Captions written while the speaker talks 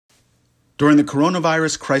During the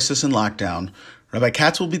coronavirus crisis and lockdown, Rabbi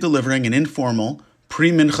Katz will be delivering an informal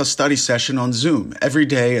pre-mincha study session on Zoom every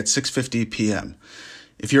day at 6:50 p.m.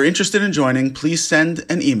 If you're interested in joining, please send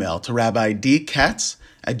an email to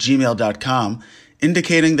rabbidkatz@gmail.com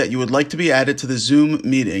indicating that you would like to be added to the Zoom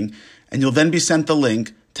meeting, and you'll then be sent the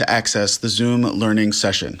link to access the Zoom learning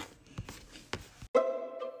session.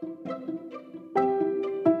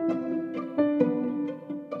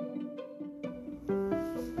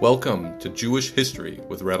 Welcome to Jewish History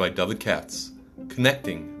with Rabbi David Katz,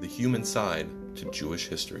 connecting the human side to Jewish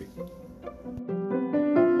history.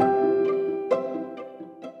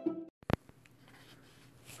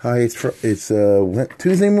 Hi, it's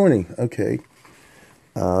Tuesday morning. Okay,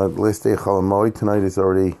 last day of Chol Hamoed. Tonight is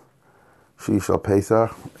already Shish al Pesach,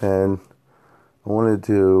 and I wanted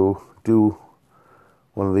to do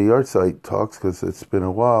one of the yard site talks because it's been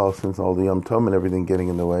a while since all the Yom Tov and everything getting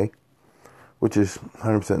in the way, which is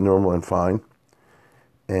 100% normal and fine.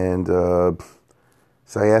 And so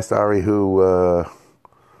I asked Ari who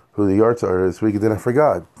the yards are this week, and then I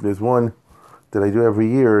forgot. There's one that I do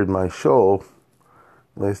every year in my shul,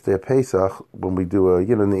 last day of Pesach, when we do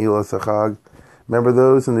Ne'ilas HaChag. Remember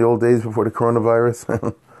those in the old days before the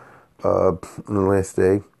coronavirus? On the last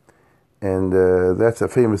day. And that's a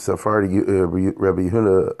famous Sephardi, Rabbi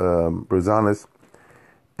Yehuda Rosanis.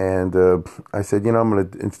 And I said, I'm going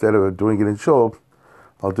to, instead of doing it in shul,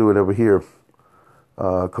 I'll do it over here,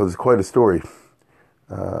 because it's quite a story.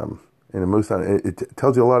 In the Musan, it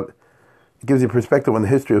tells you a lot. It gives you perspective on the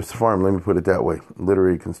history of Sephardim. Let me put it that way.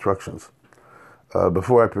 Literary constructions.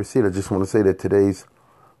 Before I proceed, I just want to say that today's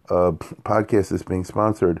podcast is being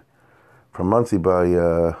sponsored from Monsey by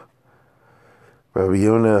Rabbi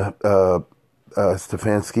Yonah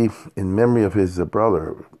Stefanski in memory of his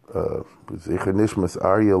brother, Zecher Nishmas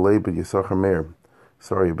Aryeh Leib Yisachar Meir.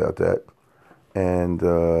 Sorry about that. And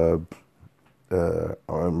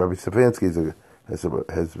Rabbi Stefanski has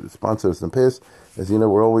sponsored us in the past. As you know,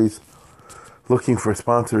 we're always looking for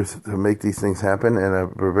sponsors to make these things happen,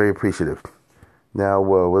 and we're very appreciative. Now,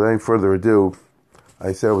 without any further ado,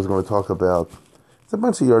 I said I was going to talk about, it's a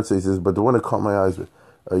bunch of yard sites, but the one that caught my eyes was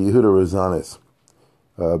Yehuda Rosanis.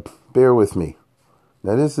 Bear with me.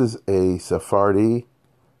 Now, this is a Sephardi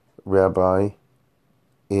rabbi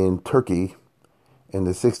in Turkey in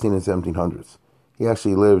the 16 and 1700s. He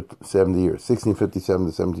actually lived 70 years, 1657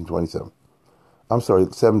 to 1727. I'm sorry,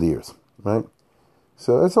 70 years, right?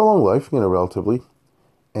 So that's a long life, relatively,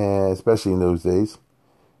 and especially in those days.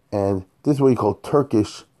 And this is what you call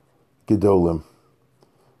Turkish Gedolim.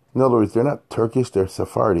 In other words, they're not Turkish, they're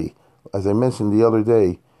Sephardi. As I mentioned the other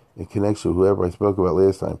day, in connection with whoever I spoke about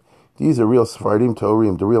last time, these are real Sephardim,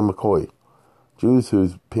 Torim, the real McCoy. Jews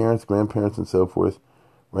whose parents, grandparents, and so forth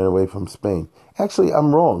ran away from Spain. Actually,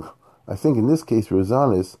 I'm wrong. I think in this case,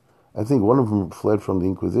 Rosanis, I think one of them fled from the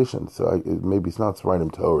Inquisition, so maybe it's not Sephardim,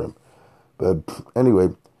 Torim. But anyway,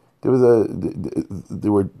 there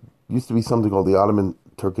used to be something called the Ottoman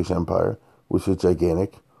Turkish Empire, which was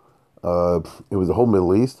gigantic. It was the whole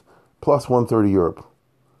Middle East, plus 1/3 of Europe.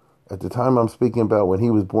 At the time I'm speaking about, when he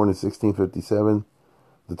was born in 1657,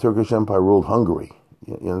 the Turkish Empire ruled Hungary.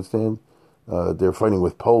 You understand? They're fighting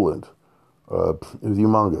with Poland. It was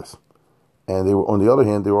humongous. And they were, on the other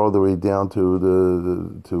hand, they were all the way down to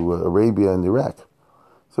Arabia and Iraq.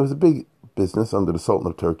 So it was a big business under the Sultan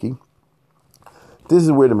of Turkey. This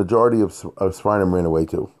is where the majority of Sephardim ran away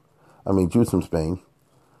to. I mean, Jews from Spain.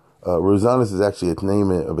 Rosanis is actually a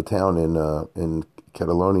name of a town in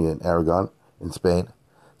Catalonia, in Aragon, in Spain.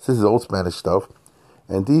 This is old Spanish stuff.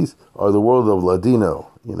 And these are the world of Ladino,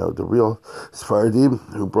 the real Sephardim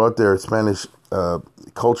who brought their Spanish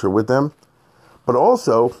culture with them, but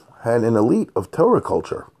also had an elite of Torah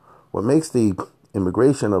culture. What makes the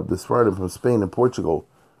immigration of the Sephardim from Spain and Portugal,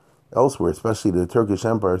 elsewhere, especially the Turkish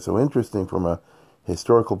Empire, so interesting from a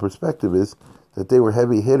historical perspective is that they were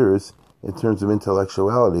heavy hitters in terms of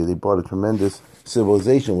intellectuality. They brought a tremendous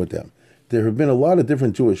civilization with them. There have been a lot of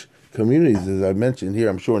different Jewish communities, as I mentioned here,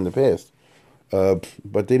 I'm sure, in the past,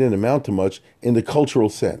 but they didn't amount to much in the cultural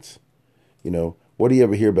sense. What do you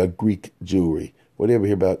ever hear about Greek Jewry? What do you ever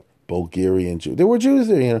hear about Bulgarian Jews? There were Jews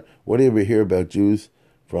there, What do you ever hear about Jews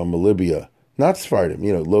from Libya? Not Sephardim,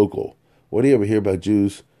 local. What do you ever hear about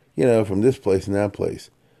Jews, from this place and that place?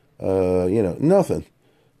 Nothing.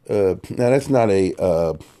 Now, that's not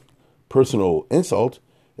a personal insult.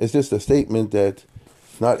 It's just a statement that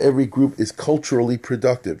not every group is culturally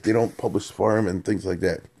productive. They don't publish farm and things like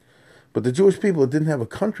that. But the Jewish people didn't have a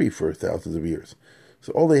country for thousands of years.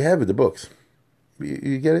 So all they have are the books.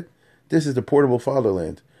 You get it? This is the portable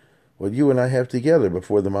fatherland. What you and I have together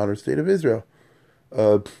before the modern state of Israel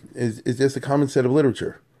is just a common set of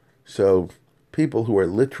literature. So people who are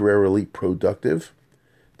literarily productive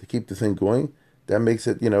to keep the thing going, that makes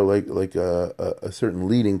it, like a certain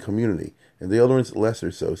leading community. And the other ones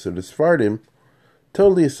lesser so. So the Sephardim,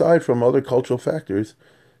 totally aside from other cultural factors,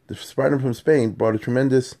 the Sephardim from Spain brought a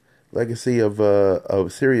tremendous legacy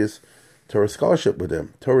of serious Torah scholarship with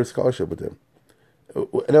them.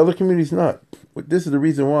 And other communities not. This is the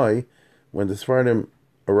reason why when the Sephardim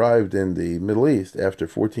arrived in the Middle East after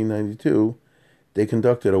 1492, they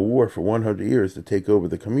conducted a war for 100 years to take over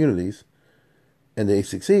the communities, and they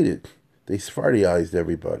succeeded. They Sephardiized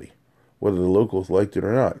everybody, whether the locals liked it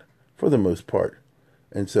or not, for the most part.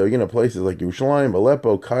 And so, places like Yerushalayim,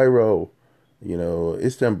 Aleppo, Cairo,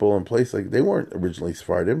 Istanbul, and places like, they weren't originally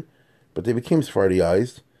Sephardim, but they became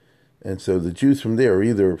Sephardiized. And so the Jews from there are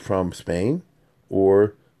either from Spain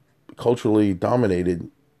or culturally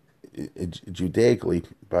dominated Judaically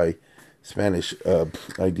by Spanish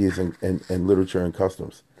ideas and literature and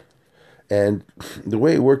customs. And the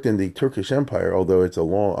way it worked in the Turkish Empire, although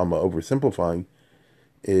I'm oversimplifying,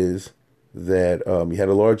 is that you had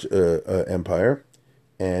a large empire,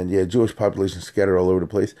 and you had Jewish population scattered all over the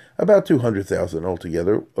place, about 200,000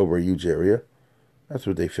 altogether over a huge area. That's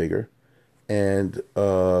what they figure. And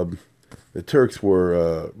the Turks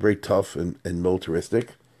were very tough and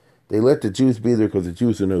militaristic. They let the Jews be there because the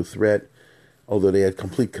Jews are no threat, although they had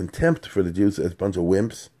complete contempt for the Jews as a bunch of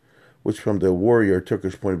wimps, which from the warrior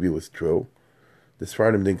Turkish point of view was true. The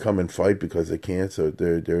Sephardim didn't come and fight because they can't, so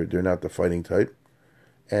they're not the fighting type.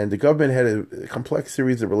 And the government had a complex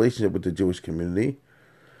series of relationships with the Jewish community.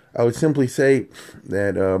 I would simply say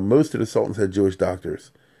that most of the sultans had Jewish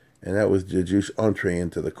doctors, and that was the Jewish entree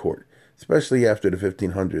into the court, especially after the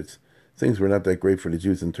 1500s. Things were not that great for the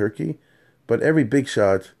Jews in Turkey, but every big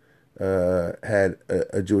shot had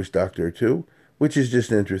a Jewish doctor or two, which is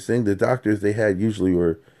just interesting. The doctors they had usually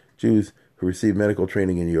were Jews who received medical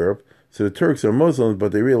training in Europe. So the Turks are Muslims,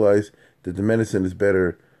 but they realize that the medicine is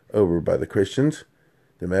better over by the Christians,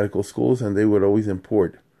 the medical schools, and they would always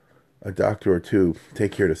import a doctor or two to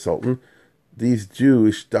take care of the Sultan. These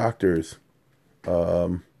Jewish doctors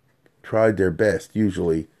tried their best,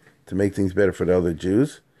 usually, to make things better for the other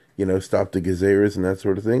Jews, stop the Gezeras and that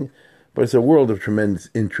sort of thing. But it's a world of tremendous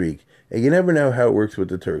intrigue. And you never know how it works with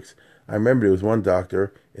the Turks. I remember there was one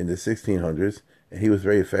doctor in the 1600s, and he was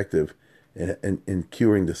very effective in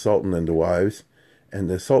curing the Sultan and the wives. And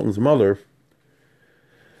the Sultan's mother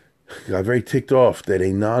got very ticked off that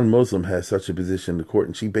a non-Muslim has such a position in the court.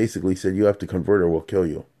 And she basically said, you have to convert or we'll kill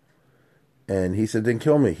you. And he said, then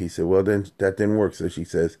kill me. He said, well, then that didn't work. So she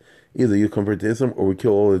says, either you convert to Islam or we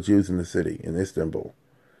kill all the Jews in the city, in Istanbul.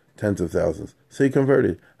 Tens of thousands. So he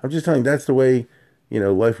converted. I'm just telling you, that's the way,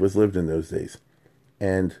 life was lived in those days.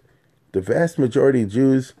 And the vast majority of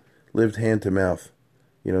Jews lived hand to mouth,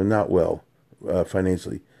 not well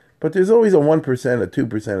financially. But there's always a 1%, a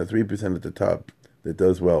 2%, a 3% at the top that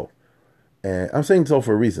does well. And I'm saying it's all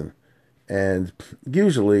for a reason. And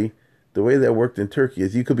usually, the way that worked in Turkey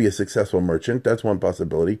is you could be a successful merchant. That's one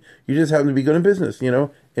possibility. You just happen to be good in business,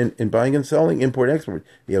 in buying and selling, import, export.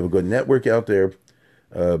 You have a good network out there.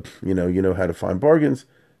 You know how to find bargains.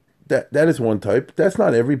 That is one type. That's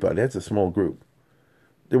not everybody. That's a small group.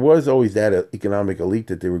 There was always that economic elite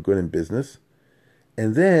that they were good in business.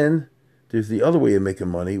 And then there's the other way of making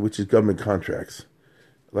money, which is government contracts.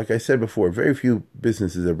 Like I said before, very few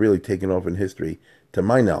businesses have really taken off in history, to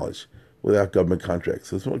my knowledge, without government contracts.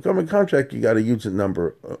 So a government contract, you got a huge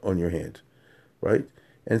number on your hand, right?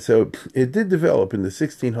 And so it did develop in the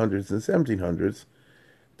 1600s and 1700s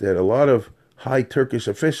that a lot of high Turkish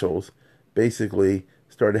officials basically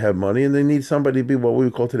started to have money, and they need somebody to be what we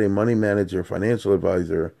would call today money manager, financial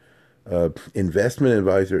advisor, investment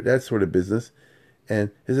advisor, that sort of business.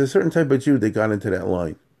 And there's a certain type of Jew that got into that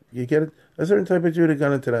line. You get it? A certain type of Jew that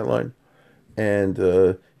got into that line. And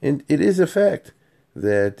it is a fact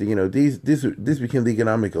that, this became the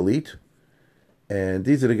economic elite. And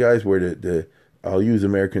these are the guys where I'll use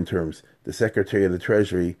American terms, the Secretary of the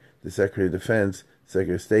Treasury, the Secretary of Defense,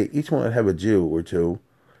 Secretary of State, each one would have a Jew or two,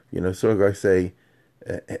 sort of like say,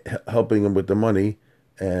 helping them with the money.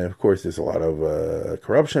 And of course, there's a lot of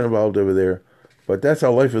corruption involved over there. But that's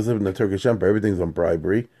how life is lived in the Turkish Empire. Everything's on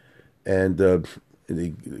bribery. And the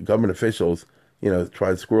government officials, try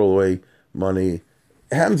to squirrel away money.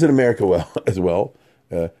 It happens in America as well.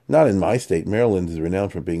 Not in my state. Maryland is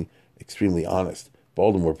renowned for being extremely honest.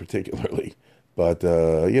 Baltimore particularly. But,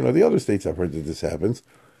 the other states I've heard that this happens.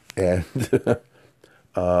 And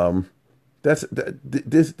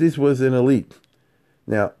this was an elite.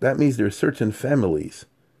 Now, that means there are certain families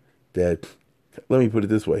that, let me put it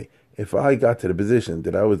this way, if I got to the position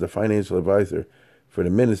that I was the financial advisor for the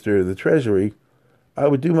Minister of the Treasury, I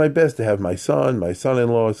would do my best to have my son, my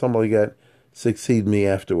son-in-law, something like that, succeed me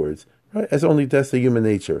afterwards. Right? As only that's the human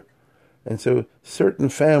nature. And so certain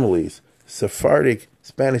families, Sephardic,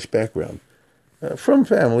 Spanish background, from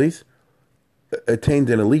families, attained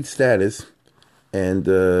an elite status, and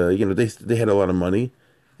they had a lot of money,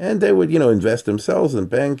 and they would invest themselves in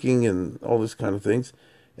banking and all this kind of things.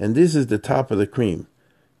 And this is the top of the cream.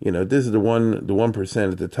 This is the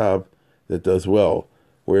 1% at the top that does well,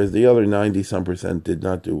 whereas the other 90-some% did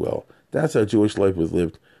not do well. That's how Jewish life was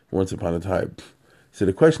lived once upon a time. So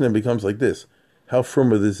the question then becomes like this: how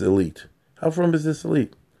frum is this elite? How frum is this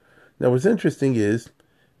elite? Now, what's interesting is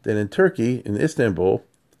that in Turkey, in Istanbul,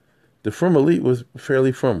 the frum elite was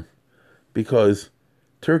fairly frum, because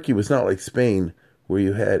Turkey was not like Spain, where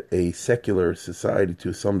you had a secular society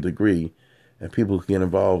to some degree, and people could get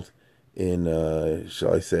involved in,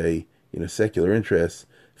 shall I say, secular interests,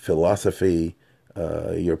 philosophy,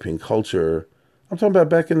 European culture. I'm talking about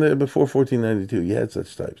back before 1492. You had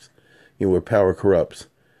such types, where power corrupts.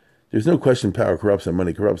 There's no question power corrupts and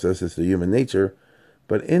money corrupts. That's just the human nature.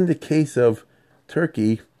 But in the case of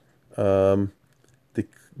Turkey, the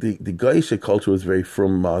Geisha culture was very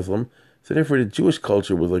frum Muslim, so therefore the Jewish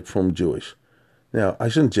culture was like frum Jewish. Now, I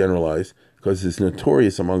shouldn't generalize, because it's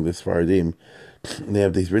notorious among the Sephardim. They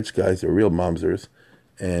have these rich guys, they're real mamzers,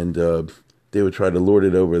 and they would try to lord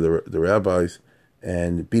it over the rabbis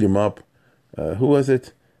and beat them up. Who was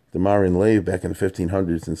it? The Marin Lev back in the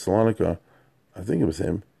 1500s in Salonika, I think it was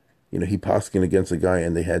him. He poskin against a guy,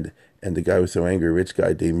 and the guy was so angry, rich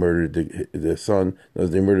guy, they murdered the son.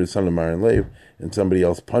 They murdered the son of Marin Lev, and somebody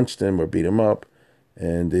else punched him or beat him up.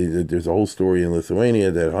 And there's a whole story in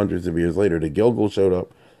Lithuania that hundreds of years later, the Gilgul showed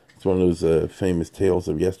up. It's one of those famous tales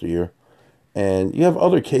of yesteryear. And you have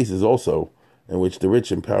other cases also in which the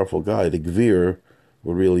rich and powerful guy, the Gvir,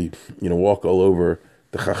 would really, walk all over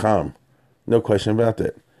the Chacham. No question about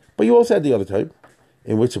that. But you also had the other type,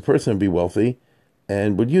 in which a person would be wealthy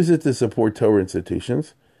and would use it to support Torah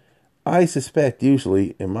institutions. I suspect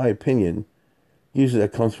usually, in my opinion,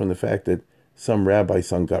 that comes from the fact that some rabbi's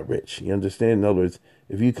son got rich. You understand? In other words,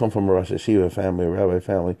 if you come from a Rosh Hashiva family, a rabbi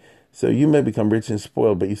family, so you may become rich and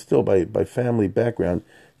spoiled, but you still, by family background,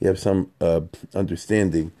 you have some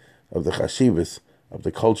understanding of the chashivas, of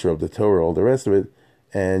the culture, of the Torah, all the rest of it,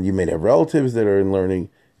 and you may have relatives that are in learning,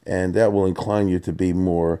 and that will incline you to be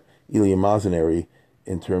more eleemosynary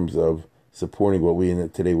in terms of supporting what we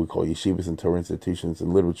today would call yeshivas and Torah institutions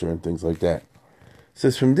and literature and things like that. So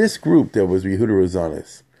it's from this group that was Yehuda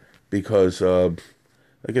Rosanes, because,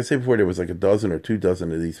 like I said before, there was like a dozen or 2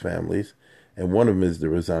 dozen of these families, and one of them is the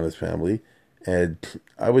Rosanes family, and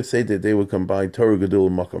I would say that they would combine Torah Gedul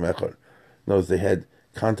and Makom Echad. In other words, they had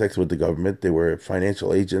contacts with the government, they were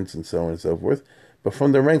financial agents and so on and so forth, but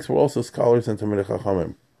from their ranks were also scholars and Talmidei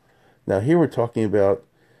Chachamim. Now here we're talking about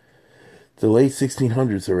the late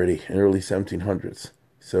 1600s already, and early 1700s.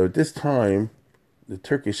 So at this time, the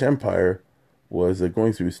Turkish Empire was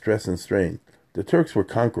going through stress and strain. The Turks were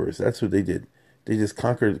conquerors. That's what they did. They just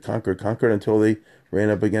conquered until they ran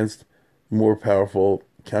up against more powerful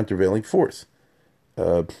countervailing force.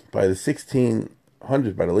 By the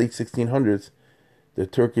 1600s, by the late 1600s, the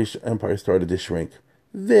Turkish Empire started to shrink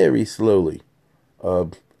very slowly.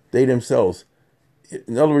 They themselves,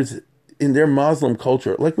 in other words, in their Muslim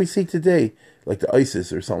culture, like we see today, like the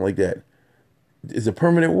ISIS or something like that, is a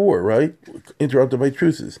permanent war, right? Interrupted by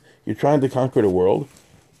truces. You're trying to conquer the world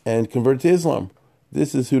and convert to Islam.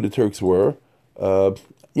 This is who the Turks were.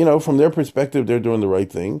 From their perspective, they're doing the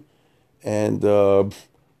right thing. And,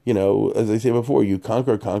 as I said before, you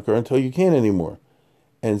conquer until you can't anymore.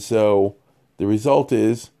 And so the result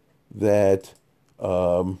is that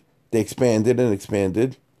they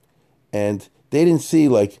expanded, and they didn't see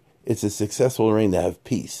like it's a successful reign to have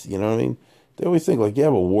peace. You know what I mean? They always think like, yeah,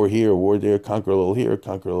 well, war here, war there, conquer a little here,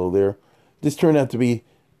 conquer a little there. This turned out to be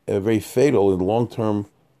very fatal in the long term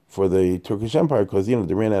for the Turkish Empire, because they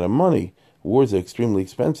ran out of money. Wars are extremely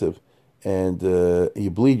expensive, and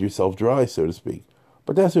you bleed yourself dry, so to speak.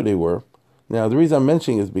 But that's who they were. Now, the reason I'm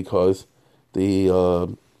mentioning is because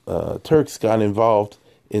the Turks got involved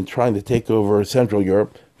in trying to take over Central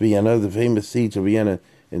Europe, Vienna, the famous siege of Vienna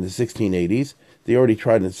in the 1680s. They already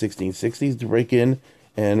tried in the 1660s to break in,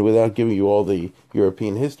 and without giving you all the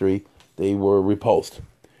European history, they were repulsed.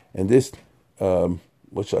 And this,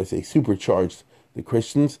 supercharged the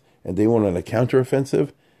Christians, and they went on a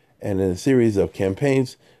counteroffensive. And in a series of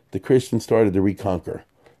campaigns, the Christians started to reconquer.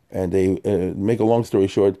 And they, make a long story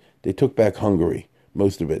short, they took back Hungary,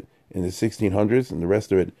 most of it, in the 1600s, and the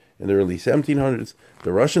rest of it in the early 1700s.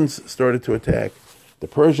 The Russians started to attack. The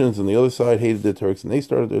Persians on the other side hated the Turks, and they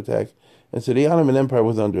started to attack. And so the Ottoman Empire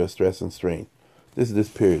was under a stress and strain. this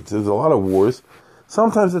period. So there's a lot of wars.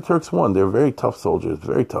 Sometimes the Turks won. They're very tough soldiers,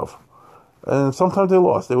 very tough. And sometimes they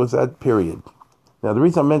lost. There was that period. Now, the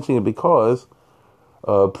reason I'm mentioning it because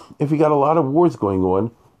if you got a lot of wars going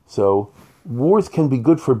on, so wars can be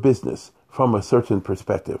good for business from a certain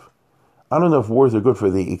perspective. I don't know if wars are good for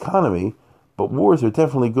the economy, but wars are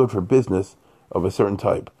definitely good for business of a certain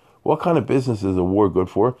type. What kind of business is a war good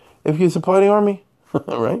for? If you supply the army,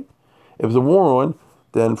 right? If there's a war on,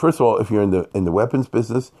 then first of all, if you're in the weapons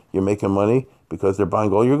business, you're making money because they're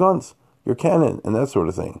buying all your guns, your cannon, and that sort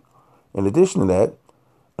of thing. In addition to that,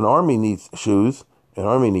 an army needs shoes, an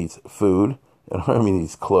army needs food, an army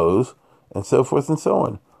needs clothes, and so forth and so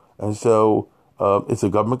on. And so it's a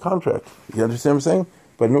government contract. You understand what I'm saying?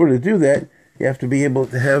 But in order to do that, you have to be able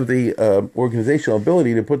to have the organizational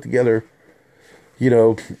ability to put together,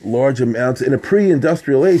 large amounts. In a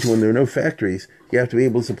pre-industrial age when there are no factories, you have to be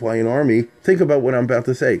able to supply an army. Think about what I'm about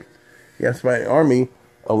to say. You have to supply an army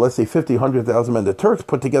of, let's say, 50, 100,000 men. The Turks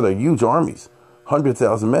put together huge armies,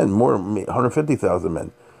 100,000 men, more 150,000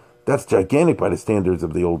 men. That's gigantic by the standards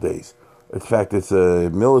of the old days. In fact, it's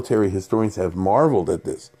military historians have marveled at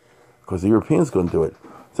this because the Europeans couldn't do it.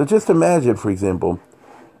 So just imagine, for example,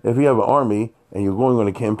 if you have an army and you're going on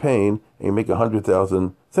a campaign and you make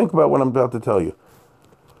 100,000, think about what I'm about to tell you.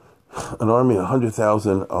 An army of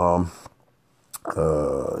 100,000,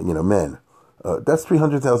 men. That's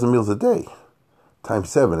 300,000 meals a day, times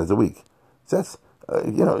 7 is a week. So that's,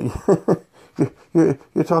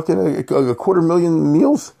 you're talking a 250,000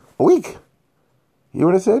 meals a week. You know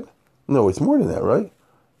what I said? No, it's more than that, right?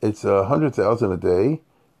 It's 100,000 a day.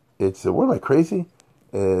 It's, what am I, crazy?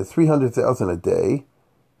 300,000 a day.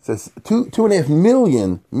 So it's 2.5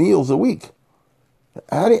 million meals a week.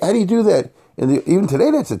 How do you do that? Even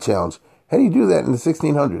today, that's a challenge. How do you do that in the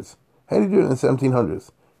 1600s? How do you do it in the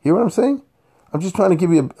 1700s? Hear what I'm saying? I'm just trying to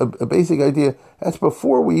give you a basic idea. That's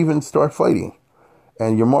before we even start fighting.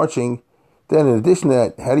 And you're marching. Then in addition to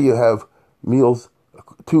that, how do you have meals,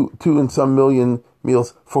 2 and some million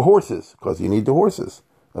meals for horses? Because you need the horses,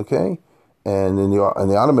 okay? And in the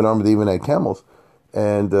Ottoman army, they even had camels.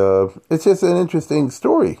 And it's just an interesting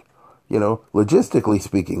story, logistically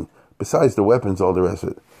speaking, besides the weapons, all the rest of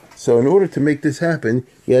it. So in order to make this happen,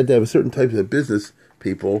 you had to have a certain type of business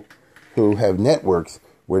people who have networks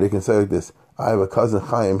where they can say like this, I have a cousin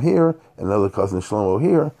Chaim here, another cousin Shlomo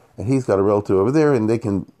here, and he's got a relative over there, and they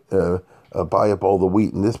can buy up all the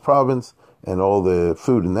wheat in this province and all the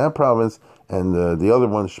food in that province, and the other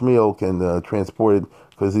one, Shmuel, can transport it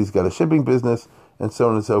because he's got a shipping business, and so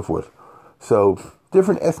on and so forth. So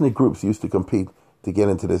different ethnic groups used to compete to get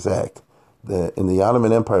into this act. In the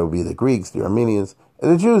Ottoman Empire would be the Greeks, the Armenians,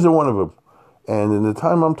 and the Jews are one of them. And in the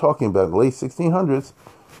time I'm talking about, the late 1600s,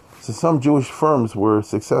 so some Jewish firms were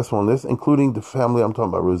successful in this, including the family I'm talking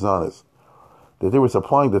about, Rosanes, that they were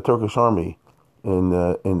supplying the Turkish army in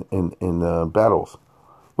battles,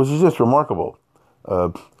 which is just remarkable.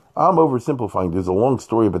 I'm oversimplifying. There's a long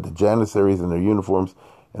story about the Janissaries and their uniforms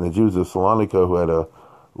and the Jews of Salonika who had a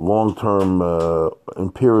long-term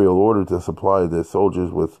imperial order to supply the soldiers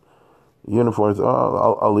with uniforms.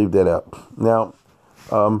 I'll leave that out. Now,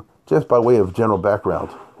 just by way of general background.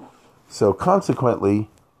 So consequently,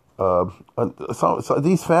 so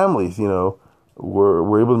these families,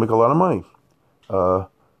 were able to make a lot of money.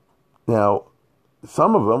 Now,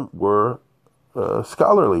 some of them were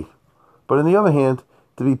scholarly. But on the other hand,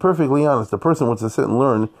 to be perfectly honest, the person wants to sit and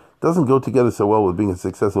learn doesn't go together so well with being a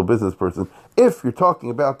successful business person if you're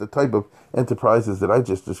talking about the type of enterprises that I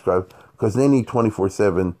just described, because they need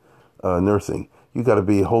 24/7 nursing. You got to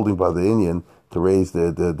be holding by the Indian to raise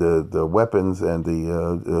the weapons and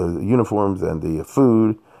the uniforms and the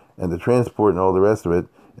food and the transport and all the rest of it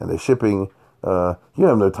and the shipping. You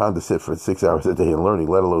have no time to sit for 6 hours a day and learning,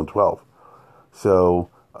 let alone 12. So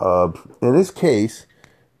in this case,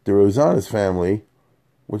 the Rosanes family,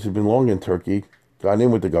 which has been long in Turkey, got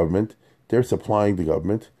in with the government. They're supplying the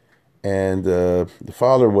government. And the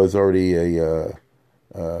father was already a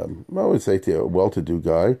well-to-do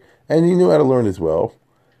guy. And he knew how to learn as well.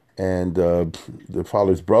 And the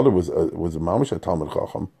father's brother was a mamash, a Talmud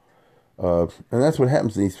Chacham. And that's what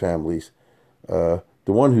happens in these families. The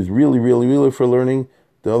one who's really, really, really for learning,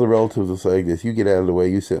 the other relatives will say this, you get out of the way,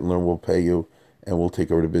 you sit and learn, we'll pay you, and we'll take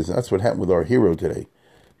over the business. That's what happened with our hero today.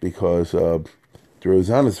 Because the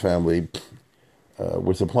Rosanes family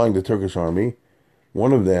were supplying the Turkish army.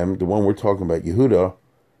 One of them, the one we're talking about, Yehuda,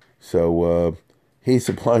 so he's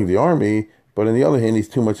supplying the army, but on the other hand, he's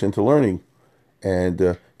too much into learning. And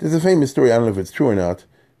there's a famous story, I don't know if it's true or not,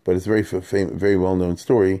 but it's a very well-known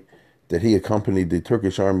story, that he accompanied the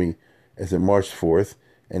Turkish army as it marched forth,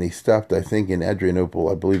 and he stopped, I think, in Adrianople,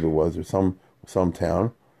 I believe it was, or some some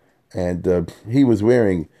town, and he was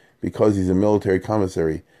wearing, because he's a military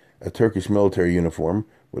commissary, a Turkish military uniform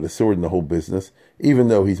with a sword and the whole business, even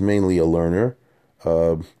though he's mainly a learner,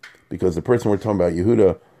 because the person we're talking about,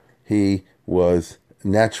 Yehuda, he was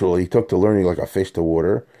naturally, he took to learning like a fish to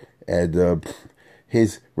water, and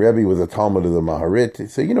his Rebbe was a Talmud of the Maharit,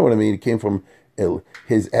 so you know what I mean, he came from,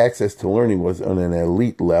 his access to learning was on an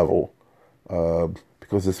elite level,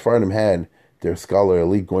 because the Sephardim had their scholar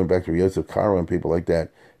elite going back to Yosef Karo and people like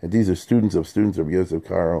that, and these are students of Yosef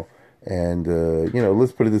Karo, and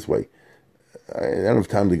let's put it this way, I don't have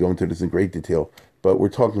time to go into this in great detail, but we're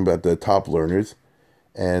talking about the top learners,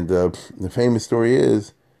 and the famous story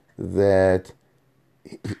is that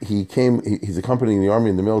he's accompanying the army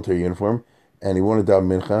in the military uniform, and he wanted to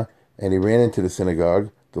daven mincha, and he ran into the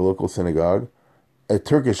synagogue, the local synagogue. A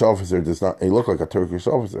Turkish officer he looked like a Turkish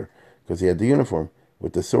officer, because he had the uniform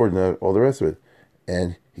with the sword and all the rest of it.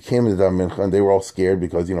 And he came into daven mincha, and they were all scared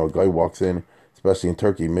because, a guy walks in, especially in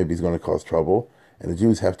Turkey, maybe he's going to cause trouble. And the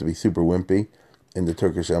Jews have to be super wimpy in the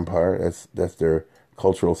Turkish Empire. That's their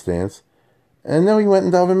cultural stance. And then he went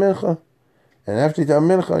and daven mincha. And after he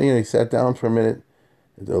daven mincha, he sat down for a minute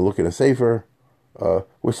to look at a sefer,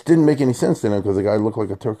 which didn't make any sense to him because the guy looked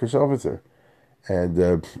like a Turkish officer.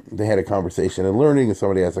 And they had a conversation in learning, and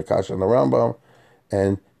somebody asked a kasha on the Rambam,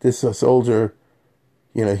 and this soldier,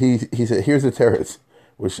 he said, "Here's a terrorist,"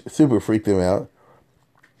 which super freaked him out.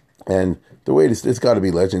 And the way it's got to be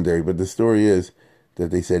legendary, but the story is that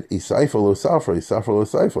they said, "Isaifa lo safra, Isaifa lo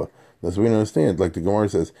saifa." That's what we don't understand. Like the Gemara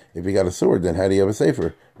says, if you got a sword, then how do you have a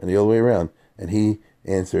sefer? And the other way around. And he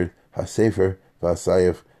answered, "Ha-sefer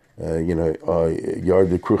v'asayif, yard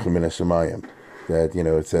the kruchim min hashemayim." That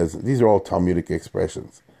it says these are all Talmudic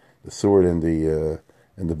expressions. The sword and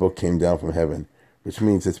the book came down from heaven, which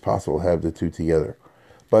means it's possible to have the two together.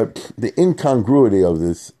 But the incongruity of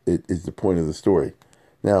this is the point of the story.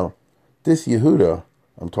 Now, this Yehuda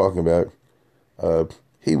I'm talking about,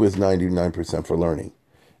 he was 99% for learning,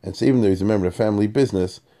 and so even though he's a member of the family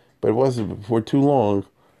business, but it wasn't before too long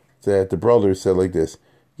that the brothers said like this: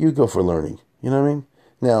 "You go for learning." You know what I mean?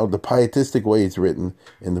 Now, the pietistic way it's written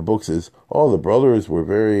in the books is, the brothers were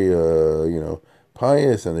very,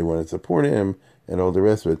 pious, and they wanted to support him, and all the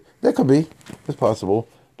rest of it. That could be. It's possible.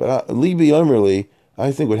 But Libi Omerli,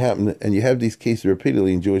 I think what happened, and you have these cases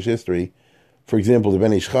repeatedly in Jewish history, for example, the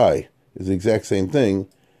Ben Ish Chai is the exact same thing,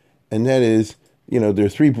 and that is, there are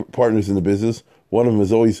three partners in the business. One of them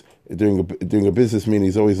is always, during a business meeting,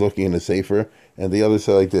 he's always looking in a safer, and the other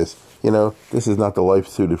said like this, this is not the life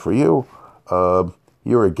suited for you.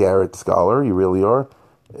 You're a Garrett scholar, you really are.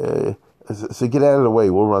 So get out of the way.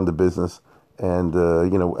 We'll run the business, and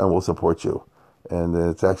and we'll support you. And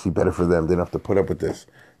it's actually better for them. They don't have to put up with this.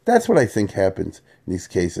 That's what I think happens in these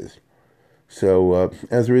cases. So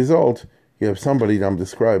as a result, you have somebody that I'm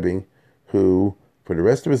describing who, for the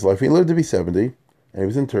rest of his life, he lived to be 70, and he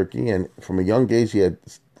was in Turkey, and from a young age he had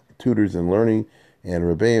tutors in learning and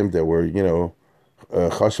rebbeim that were,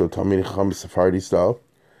 Chasho Talmid Chacham Sephardi style,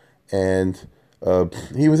 and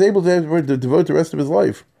he was able to devote the rest of his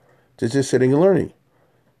life to just sitting and learning.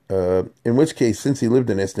 In which case, since he lived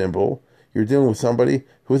in Istanbul, you're dealing with somebody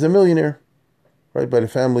who is a millionaire, right, by the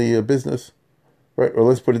family business, right? Or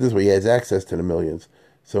let's put it this way, he has access to the millions.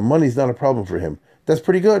 So money's not a problem for him. That's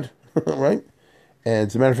pretty good, right? And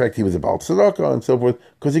as a matter of fact, he was a Baal Tzedakah and so forth,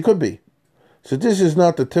 because he could be. So this is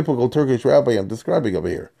not the typical Turkish rabbi I'm describing over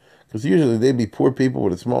here. Because usually they'd be poor people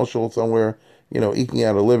with a small shul somewhere, eking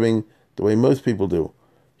out a living, the way most people do.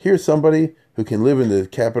 Here's somebody who can live in the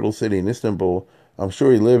capital city in Istanbul. I'm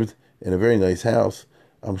sure he lived in a very nice house.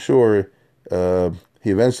 I'm sure he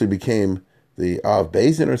eventually became the Av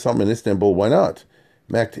Bezin or something in Istanbul. Why not?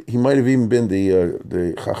 In fact, he might have even been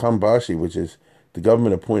the Chacham Bashi, which is the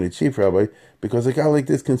government-appointed chief rabbi, because a guy like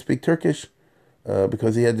this can speak Turkish,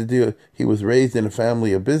 because he was raised in a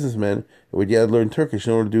family of businessmen who had to learn Turkish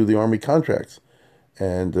in order to do the army contracts.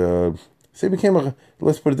 And so he became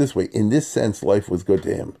let's put it this way, in this sense, life was good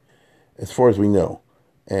to him, as far as we know.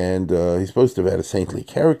 And he's supposed to have had a saintly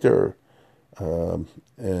character, and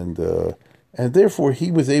therefore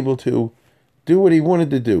he was able to do what he wanted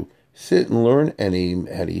to do, sit and learn, and he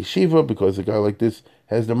had a yeshiva, because a guy like this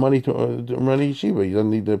has the money to run a yeshiva. He doesn't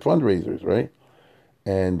need the fundraisers, right?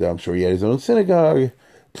 And I'm sure he had his own synagogue,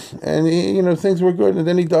 and things were good. And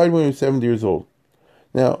then he died when he was 70 years old.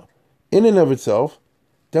 Now, in and of itself,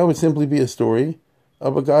 that would simply be a story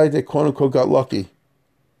of a guy that, quote unquote, got lucky,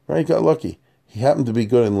 right? Got lucky. He happened to be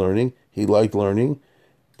good in learning. He liked learning.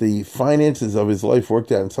 The finances of his life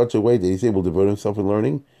worked out in such a way that he's able to devote himself in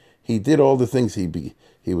learning. He did all the things he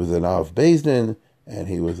was an Av Bezdin, and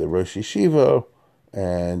he was a Rosh Yeshiva,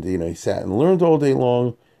 and he sat and learned all day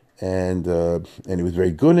long, and he was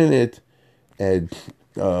very good in it. And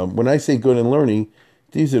when I say good in learning,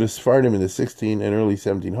 these are the Sephardim in the 16 and early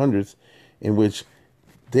 1700s, in which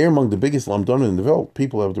they're among the biggest lamdanim in the world.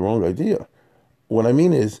 People have the wrong idea. What I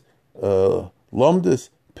mean is, lamdas,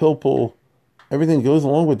 pilpul, everything that goes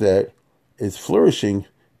along with that is flourishing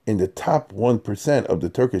in the top 1% of the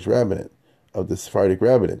Turkish rabbinate, of the Sephardic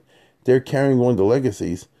rabbinate. They're carrying on the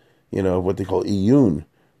legacies, of what they call iyun,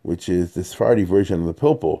 which is the Sephardi version of the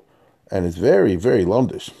pilpul, and it's very, very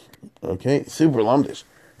lamdish. Okay, super lamdish.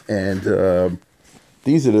 And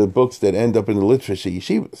these are the books that end up in the Litvish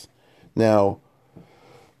yeshivas. Now,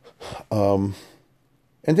 and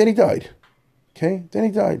then he died. Okay, then he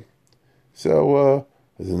died. So,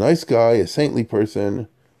 he was a nice guy, a saintly person.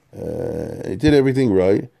 He did everything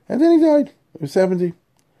right, and then he died. He was 70.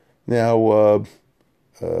 Now,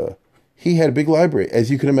 he had a big library,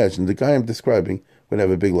 as you can imagine. The guy I'm describing would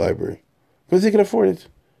have a big library because he could afford it,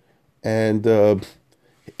 and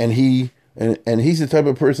he's the type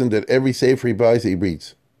of person that every sefer he buys, he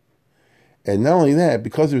reads. And not only that,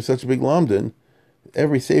 because he was such a big lamdan,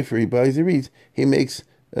 every sefer he buys, he reads. He makes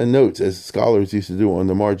notes, as scholars used to do, on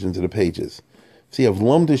the margins of the pages. So you have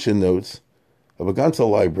lamdish notes of a ganze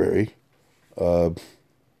library,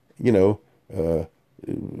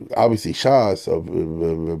 obviously Shas, of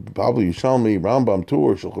Babel Yushalmi, Rambam,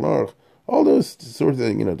 Tur, Shulchan Aruch, all those sorts of,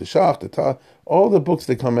 the Shach, the Ta, all the books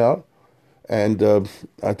that come out. And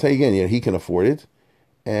I'll tell you again, he can afford it.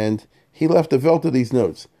 And he left a wealth of these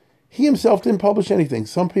notes. He himself didn't publish anything.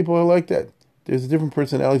 Some people are like that. There's different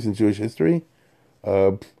personalities in Jewish history.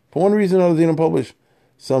 For one reason or another, they didn't publish.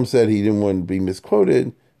 Some said he didn't want to be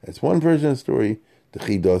misquoted. That's one version of the story. The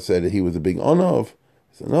Chidah said that he was a big onav.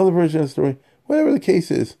 That's another version of the story. Whatever the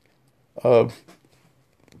case is,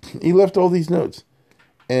 he left all these notes.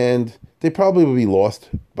 And they probably would be lost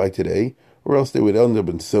by today, or else they would end up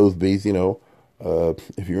in Sotheby's,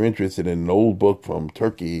 if you're interested in an old book from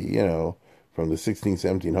Turkey, from the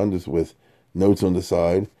 1700s with notes on the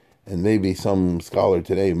side, and maybe some scholar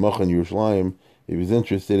today, Machan Yerushalayim, if he was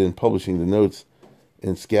interested in publishing the notes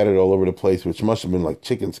and scattered all over the place, which must have been like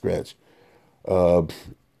chicken scratch, in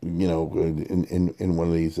one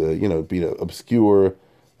of these, be an obscure,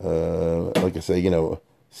 like I say,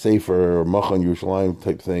 Sefer or Machan Yerushalayim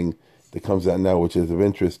type thing that comes out now, which is of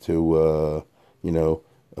interest to,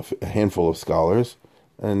 a handful of scholars.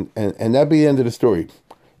 And that'd be the end of the story.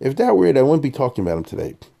 If that were it, I wouldn't be talking about him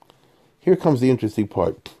today. Here comes the interesting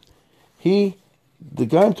part. The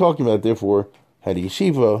guy I'm talking about, therefore, had a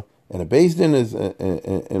yeshiva and a beis din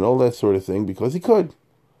and all that sort of thing because he could.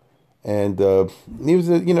 And he was,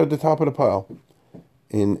 the top of the pile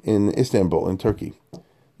in Istanbul, in Turkey.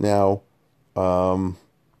 Now,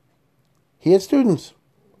 he had students.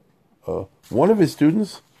 One of his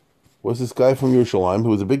students was this guy from Yerushalayim who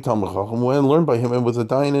was a big Talmid Chacham who went and learned by him and was a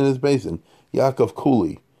dayan in his basin, Yaakov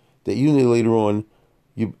Kuli, that later on,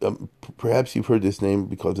 perhaps you've heard this name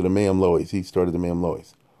because of the Me'am Lois. He started the Me'am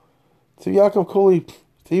Lois. So Yaakov Kuli,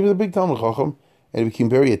 he was a big Talmid Chacham and he became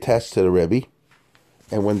very attached to the Rebbe.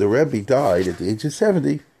 And when the Rebbe died at the age of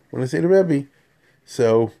 70, when I say the Rebbe,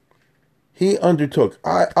 so he undertook,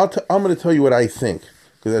 I'm going to tell you what I think,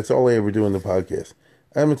 because that's all I ever do in the podcast.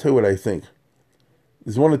 I'm going to tell you what I think.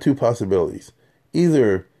 There's one of two possibilities.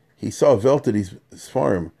 Either he saw Veltadi's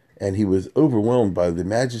farm and he was overwhelmed by the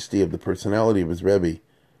majesty of the personality of his Rebbe,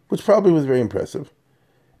 which probably was very impressive,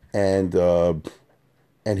 and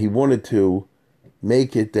he wanted to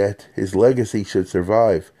make it that his legacy should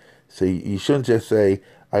survive. So you shouldn't just say,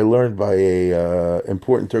 I learned by a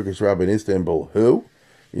important Turkish rabbi in Istanbul. Who?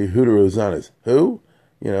 Yehuda Rosanes. Who?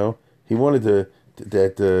 He wanted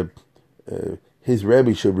that his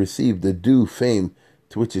Rebbe should receive the due fame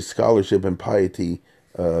to which his scholarship and piety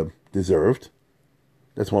deserved.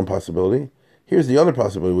 That's one possibility. Here's the other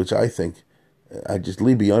possibility, which I think, I just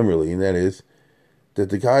leave beyond really, and that is that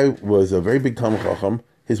the guy was a very big Talmid Chacham.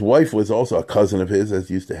 His wife was also a cousin of his, as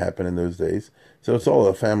used to happen in those days. So it's all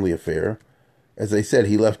a family affair. As I said,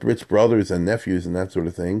 he left rich brothers and nephews and that sort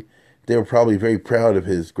of thing. They were probably very proud of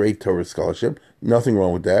his great Torah scholarship. Nothing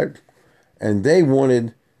wrong with that. And they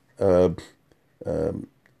wanted him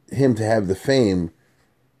to have the fame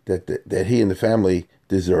that he and the family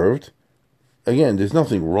deserved. Again, there's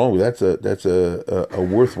nothing wrong with that. That's a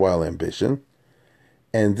worthwhile ambition.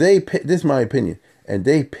 And this is my opinion. And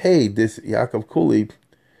they paid this Yaakov Kuli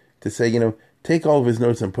to say, take all of his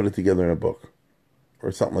notes and put it together in a book,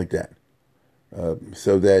 or something like that,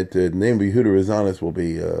 so that the name of Yehuda Rosanes will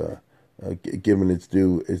be given its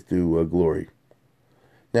due glory.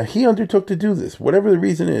 Now he undertook to do this. Whatever the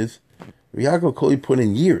reason is, Yaakov Kuli put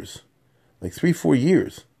in years like 3-4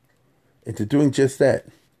 years into doing just that.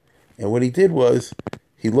 And what he did was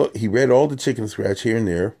he read all the chicken scratch here and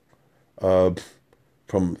there,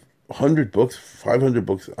 from 100 books, 500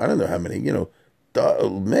 books, I don't know how many,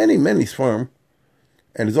 many sfarm,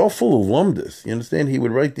 and it's all full of lumdis. You understand? He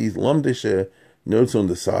would write these lumdish notes on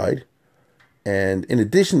the side, and in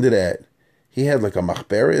addition to that, he had like a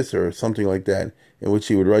machberis or something like that, in which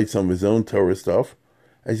he would write some of his own Torah stuff,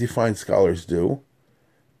 as you find scholars do.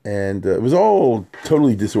 And it was all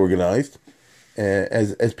totally disorganized,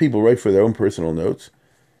 as people write for their own personal notes.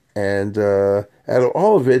 And out of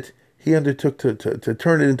all of it, he undertook to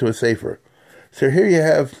turn it into a sefer. So here you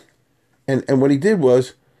have, and what he did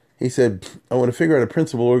was, he said, I want to figure out a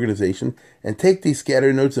principal organization and take these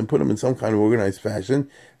scattered notes and put them in some kind of organized fashion,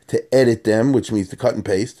 to edit them, which means to cut and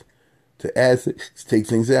paste, to add, take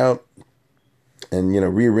things out, and,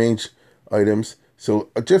 rearrange items. So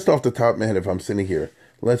just off the top of my head, if I'm sitting here,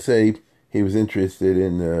 let's say he was interested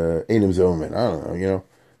in Einem Zoman. I don't know,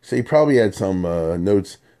 So he probably had some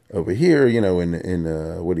notes over here, in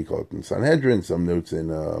what do you call it, in Sanhedrin, some notes in,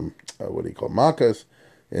 Makkos,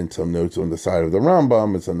 and some notes on the side of the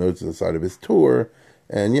Rambam, and some notes on the side of his tour,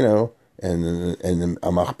 and, and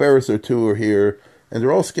a machberis or two are here, and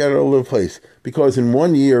they're all scattered all over the place. Because in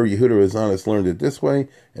one year, Yehuda Razanis learned it this way,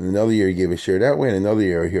 and another year he gave a share that way, and another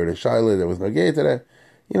year he heard a Shaila that was no gay to that.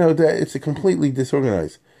 That it's a completely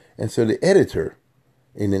disorganized. And so the editor,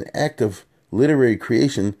 in an act of literary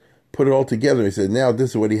creation, put it all together and said, now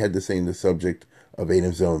this is what he had to say in the subject of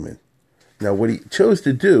Einem Zoman. Now what he chose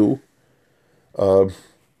to do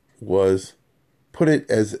was put it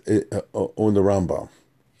as on the Rambam.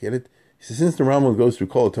 Get it? He says, since the Rambam goes through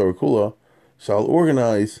Kol Torah Kula, so I'll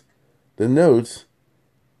organize the notes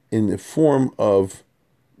in the form of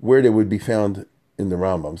where they would be found in the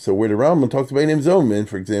Rambam. So where the Rambam talks about Einem Zoman,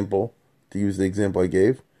 for example, to use the example I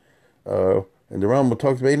gave, and the Rambam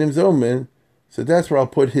talks about Einem Zoman, so that's where I'll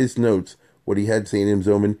put his notes, what he had saying Einem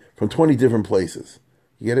Zoman, from 20 different places.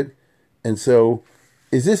 You get it? And so,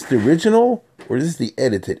 is this the original, or is this the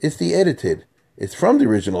edited? It's the edited. It's from the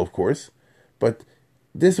original, of course, but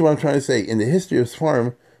this is what I'm trying to say. In the history of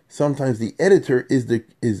Sfarim, sometimes the editor is the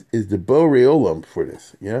Borei Olam for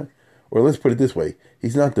this, yeah? Or let's put it this way.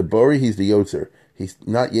 He's not the Borei, he's the Yotzer. He's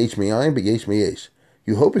not Yesh Mi'ayin, but Yesh Mi'yesh.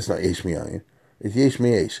 You hope it's not Yesh Mi'ayin. It's Yesh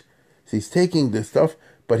Mi'yesh. So he's taking this stuff,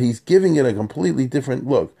 but he's giving it a completely different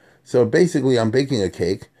look. So basically, I'm baking a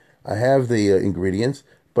cake. I have the ingredients,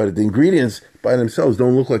 but the ingredients by themselves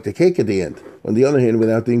don't look like the cake at the end. On the other hand,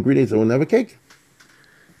 without the ingredients, I wouldn't have a cake.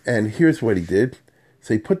 And here's what he did.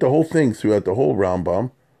 So he put the whole thing throughout the whole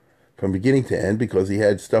Rambam, from beginning to end, because he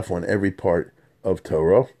had stuff on every part of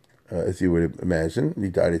Torah, as you would imagine. He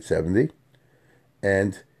died at 70.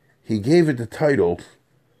 And he gave it the title,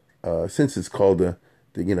 since it's called the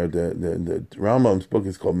Rambam's book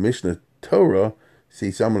is called Mishnah Torah.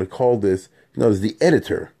 See, so I'm going to call this, it's the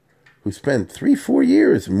editor, who spent 3-4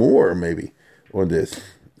 years, more maybe, on this,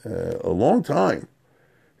 a long time.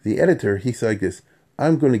 The editor, he's like this,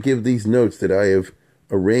 I'm going to give these notes that I have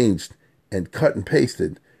arranged and cut and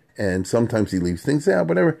pasted, and sometimes he leaves things out,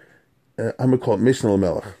 whatever. I'm going to call it Mishnah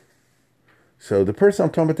Melech. So the person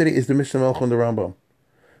I'm talking about today is the Mishnah Melech on the Rambam.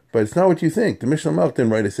 But it's not what you think. The Mishnah Melech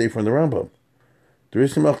didn't write a sefer on the Rambam. The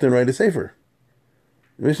Mishnah Melech didn't write a sefer.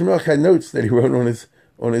 The Mishnah Melech had notes that he wrote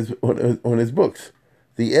on his books.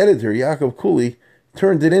 The editor, Yaakov Kuli,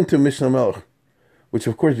 turned it into Mishnah Melech, which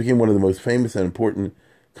of course became one of the most famous and important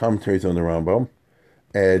commentaries on the Rambam.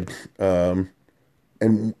 And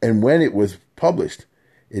when it was published,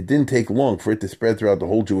 it didn't take long for it to spread throughout the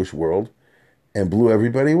whole Jewish world and blew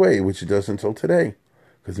everybody away, which it does until today.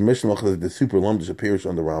 Because the Mishnah Melech is the super lumdish appears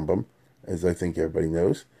on the Rambam, as I think everybody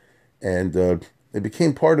knows. And it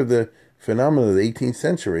became part of the phenomenon of the 18th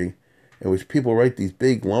century, in which people write these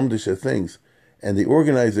big lumdish things, and they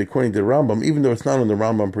organize it according to the Rambam, even though it's not on the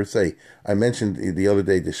Rambam per se. I mentioned the other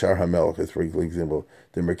day the Shar HaMelech, as for example,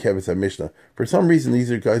 the Merkevitz HaMishnah. For some reason,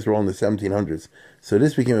 these guys were all in the 1700s. So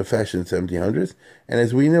this became a fashion in the 1700s. And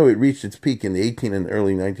as we know, it reached its peak in the 18 and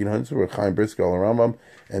early 1900s, where Chaim Brisker, Al Rambam,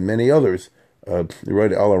 and many others they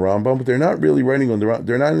write Al Rambam, but they're not really writing on the Rambam.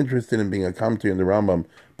 They're not interested in being a commentary on the Rambam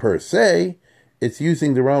per se. It's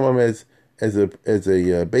using the Rambam as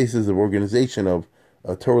a basis of organization of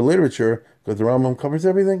Torah literature, because the Rambam covers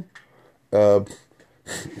everything. So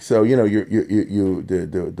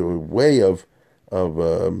the way of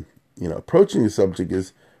approaching the subject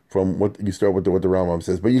is from what you start with what the Rambam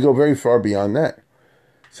says, but you go very far beyond that.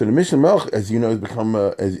 So the Mishnah Melech, as you know, has become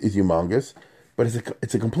is humongous, but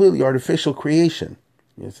it's a completely artificial creation.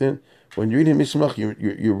 You see, when you're reading Mishnah Melech,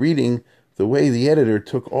 you're reading the way the editor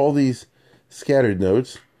took all these scattered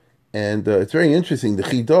notes And it's very interesting. The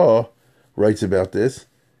Chidah writes about this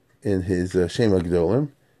in his Shem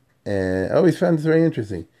HaGedolim, and I always found this very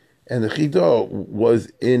interesting. And the Chidah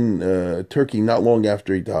was in Turkey not long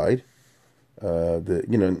after he died.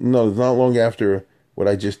 Not long after what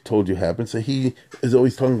I just told you happened. So he is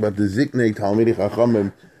always talking about the Ziknei Talmidei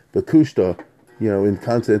Chachamim Bekushta, in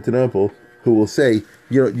Constantinople, who will say,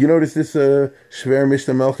 you notice this Shver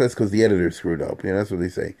Mishnah Melch? That's because the editor screwed up. That's what they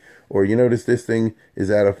say. Or you notice this thing is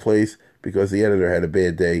out of place because the editor had a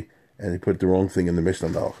bad day and they put the wrong thing in the Mishnah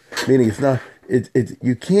Melch. Meaning it's not,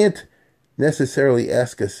 you can't necessarily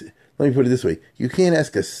ask us, let me put it this way, you can't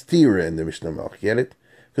ask a stira in the Mishnah Melch, get it?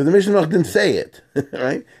 Because the Mishnah Melch didn't say it,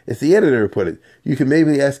 right? It's the editor who put it. You can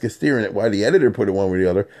maybe ask a stira in it why the editor put it one way or the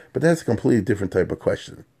other, but that's a completely different type of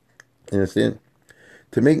question. You understand?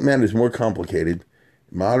 To make matters more complicated,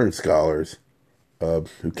 modern scholars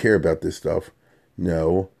who care about this stuff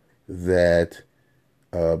know that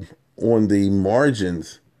on the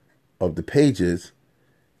margins of the pages,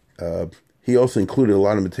 he also included a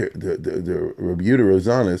lot of material. The Rabbi Yehuda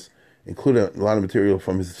Rosanis included a lot of material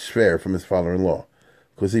from his shver, from his father-in-law,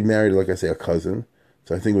 because he married, like I say, a cousin.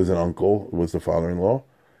 So I think it was an uncle, was the father-in-law,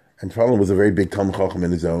 and father-in-law was a very big Talmid Chacham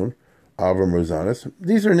in his own, Avram Rosanis.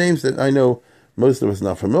 These are names that I know most of us are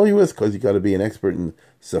not familiar with, because you got to be an expert in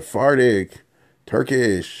Sephardic,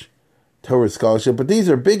 Turkish, Torah scholarship. But these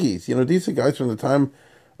are biggies. These are guys from the time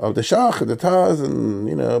of the Shach, the Taz,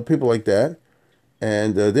 and people like that.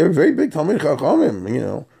 And they're very big Talmid Chachamim. And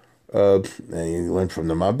you learn from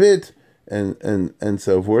the Mabit and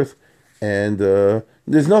so forth. And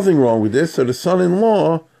there's nothing wrong with this. So the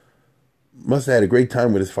son-in-law must have had a great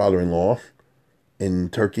time with his father-in-law in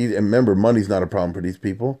Turkey. And remember, money's not a problem for these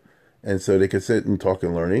people. And so they could sit and talk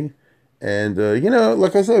and learning. And,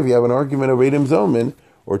 like I said, if you have an argument of Eidim Zomin,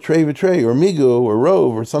 or Trey V'Trey, or Migu, or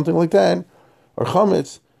Rove, or something like that, or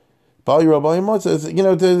Chametz, Bali Rabbi Yamot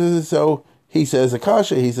says, so he says a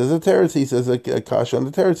kasha, he says a teretz, he says a kasha on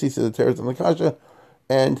the teretz, he says a teretz on the kasha,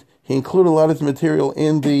 and he included a lot of his material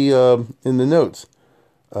in the notes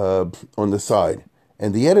on the side.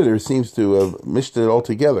 And the editor seems to have mixed it all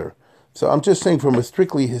together. So I'm just saying, from a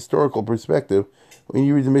strictly historical perspective, when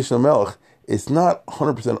you read the Mishnah Melch, it's not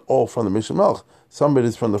 100% all from the Mishnah Melch. Some of it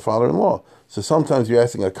is from the father-in-law. So sometimes you're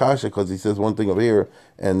asking a kasha because he says one thing over here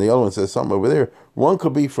and the other one says something over there. One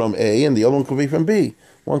could be from A and the other one could be from B.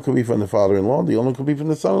 One could be from the father-in-law, the other one could be from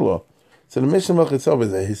the son-in-law. So the Mishnah Melch itself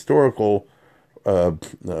is a historical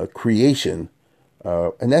creation.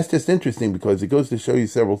 And that's just interesting because it goes to show you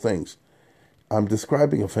several things. I'm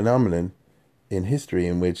describing a phenomenon in history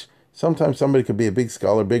in which sometimes somebody could be a big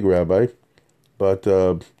scholar, big rabbi, but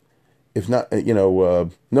if not, no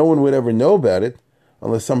one would ever know about it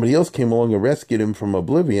unless somebody else came along and rescued him from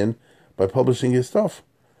oblivion by publishing his stuff.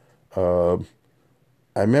 I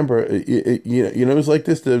remember, it was like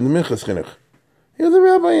this, the Minchas Chinuch. He was a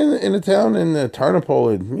rabbi in a town in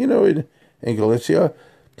Tarnopol, in Galicia,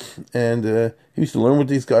 and he used to learn with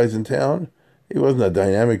these guys in town. He wasn't a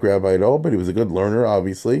dynamic rabbi at all, but he was a good learner,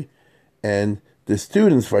 obviously. And the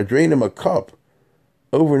students, if I drained him a cup,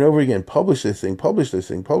 over and over again, publish this thing,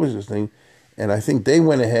 and I think they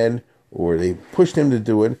went ahead, or they pushed him to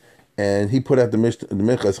do it, and he put out the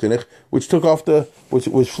Minchas Chinuch, which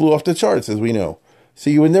flew off the charts, as we know. So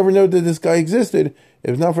you would never know that this guy existed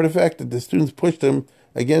if not for the fact that the students pushed him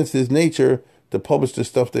against his nature to publish the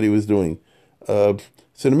stuff that he was doing. So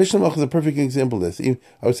the Mishnah Melch is a perfect example of this.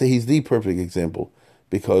 I would say he's the perfect example,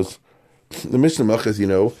 because the Mishnah Melch, as you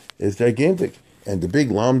know, is gigantic, and the big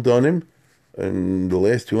Lamdanim in the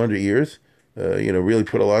last 200 years, really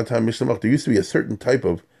put a lot of time in Mishnah Melch. There used to be a certain type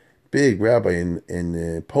of big rabbi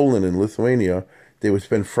in Poland and Lithuania. They would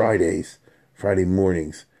spend Friday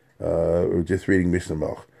mornings, or just reading Mishnah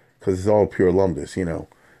Melch, because it's all pure lumdus,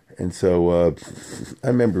 And so I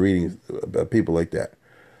remember reading about people like that.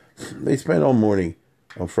 They spend all morning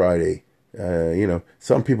on Friday.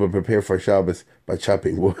 Some people prepare for Shabbos by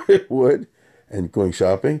chopping wood and going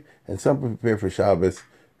shopping, and some people prepare for Shabbos,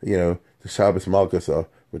 the Shabbos Malchus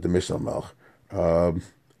with the Mishnah Melch.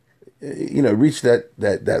 Reach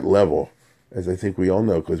that level, as I think we all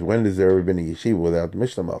know, because when has there ever been a yeshiva without the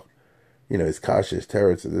Mishnah Melch? His kasha, his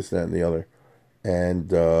teretz, this, that, and the other.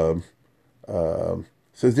 And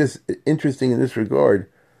so it's just interesting in this regard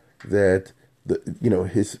that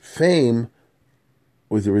his fame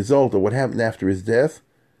was a result of what happened after his death,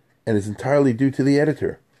 and it's entirely due to the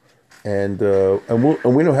editor. And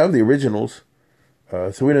we don't have the originals,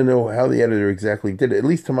 so we don't know how the editor exactly did it. At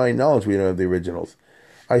least to my knowledge, we don't have the originals.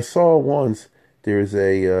 I saw once there's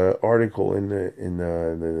a article in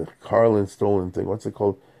the Carlin Stolen thing. What's it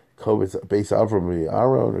called? Kovitz Beis Avram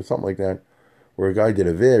Aaron or something like that, where a guy did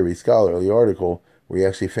a very scholarly article where he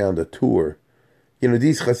actually found a tour.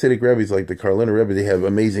 These Hasidic rabbis, like the Karliner Rebbe, they have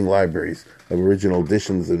amazing libraries of original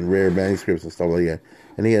editions and rare manuscripts and stuff like that.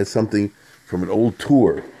 And he has something from an old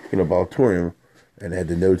tour, Balturim, and had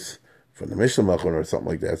the notes from the Mishnah Machon or something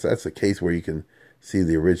like that. So that's a case where you can see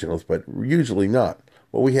the originals, but usually not.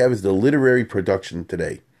 What we have is the literary production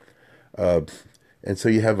today. And so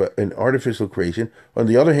you have an artificial creation. On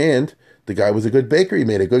the other hand, the guy was a good baker. He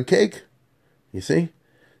made a good cake. You see?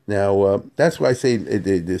 Now, that's why I say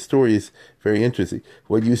the story is very interesting.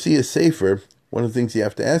 When you see a sefer, one of the things you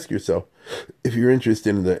have to ask yourself, if you're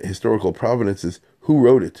interested in the historical provenance, is who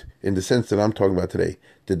wrote it, in the sense that I'm talking about today.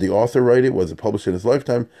 Did the author write it? Was it published in his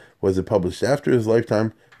lifetime? Was it published after his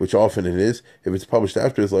lifetime? Which often it is. If it's published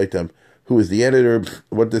after his lifetime, who is the editor?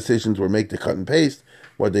 What decisions were made to cut and paste?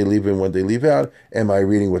 What they leave in, what they leave out? Am I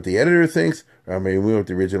reading what the editor thinks? Or am I reading what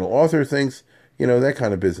the original author thinks? That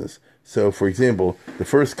kind of business. So, for example, the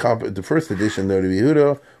first edition, Noda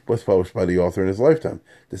Yehuda, was published by the author in his lifetime.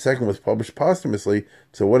 The second was published posthumously.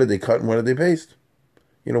 So what did they cut and what did they paste?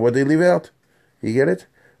 What did they leave out? You get it?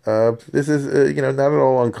 This is, not at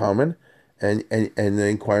all uncommon. And the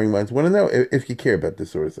inquiring minds want to know if you care about this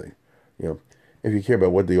sort of thing. If you care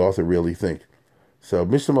about what the author really thinks. So,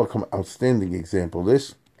 Mishnah Malcolm, outstanding example of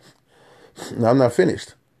this. Now, I'm not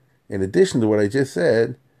finished. In addition to what I just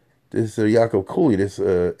said, this Yaakov Cooley, this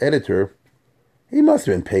editor, he must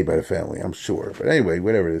have been paid by the family, I'm sure. But anyway,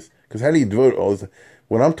 whatever it is. Because how do you devote all this?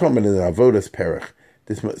 When I'm talking about the Avodas Perach,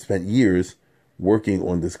 this spent years working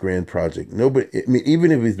on this grand project. Nobody,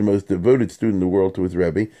 even if he's the most devoted student in the world to his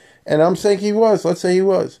Rebbe, and I'm saying he was, let's say he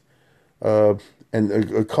was, and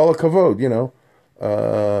kol kavod,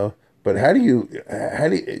 but how do you,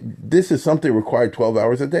 this is something required 12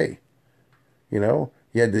 hours a day, You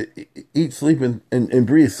had to eat, sleep, and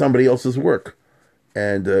breathe somebody else's work.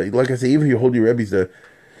 And like I say, even if you hold your Rebbe's the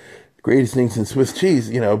greatest things in Swiss cheese,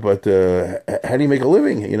 but how do you make a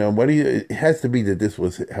living? It has to be that this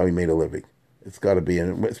was how he made a living. It's got to be,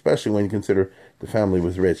 and especially when you consider the family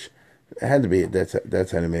was rich. It had to be,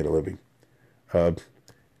 that's how he made a living. But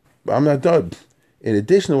I'm not done. In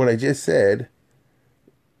addition to what I just said,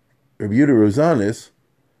 Rabbi Yehuda Rosanis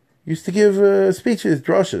used to give speeches,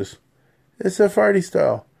 drushes. It's Sephardi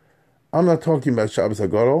style. I'm not talking about Shabbos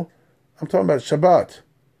HaGadol. I'm talking about Shabbat.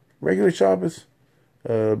 Regular Shabbos.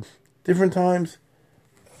 Different times.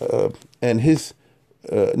 And his...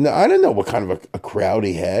 now, I don't know what kind of a crowd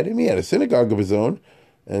he had. He had a synagogue of his own.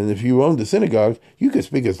 And if you owned the synagogue, you could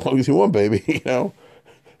speak as long as you want, baby.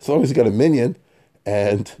 As long as you got a minyan.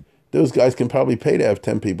 And those guys can probably pay to have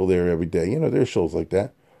 10 people there every day. There's shows like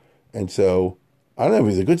that. And so, I don't know if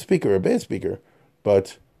he's a good speaker or a bad speaker.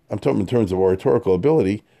 But... I'm talking in terms of oratorical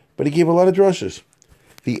ability, but he gave a lot of drushes.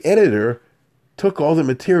 The editor took all the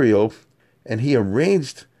material and he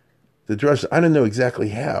arranged the drushes. I don't know exactly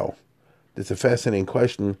how. That's a fascinating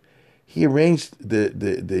question. He arranged the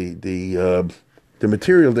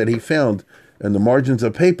material that he found in the margins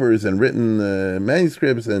of papers and written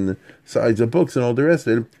manuscripts and sides of books and all the rest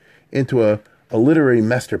of it into a literary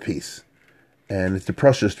masterpiece. And it's the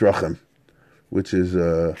Prashas Drachim, which is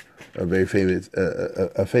a very famous,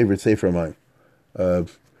 a favorite sefer of mine. The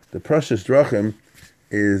Prashas Drachim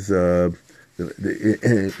is,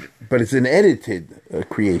 but it's an edited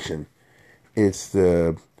creation. It's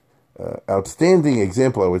the outstanding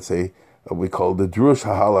example, I would say, we call the Drush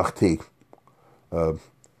HaHalachti,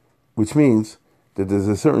 which means that there's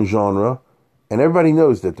a certain genre, and everybody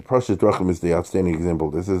knows that the Prashas Drachim is the outstanding example.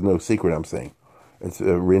 This is no secret, I'm saying. It's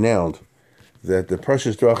renowned that the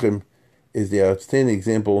Prashas Drachim is the outstanding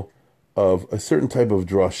example of a certain type of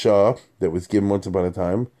drasha that was given once upon a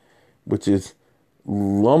time, which is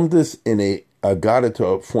lumdus in a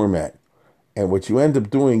Agadah format. And what you end up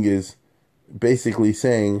doing is basically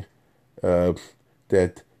saying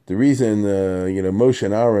that the reason Moshe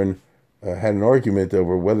and Aaron had an argument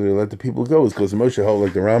over whether to let the people go is because Moshe held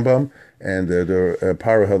like the Rambam and the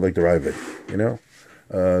Paro held like the Ravid.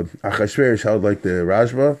 Achashverosh held like the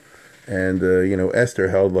Rashba. And Esther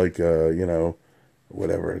held like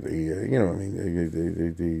whatever the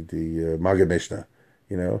Maggid Mishnah.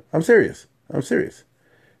 I'm serious. In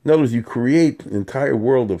other words, you create an entire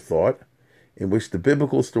world of thought in which the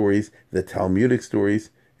biblical stories, the Talmudic stories,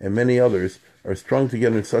 and many others are strung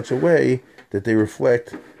together in such a way that they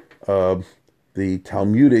reflect the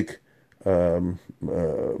Talmudic halachic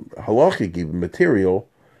material.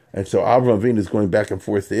 And so Avraham Avinu is going back and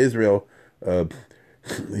forth to Israel.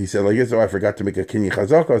 He said, I forgot to make a kinyan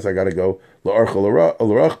chazaka, so I got to go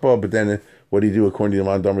l'arachba. But then, what do you do? According to the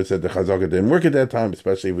Man Domer said the chazaka didn't work at that time,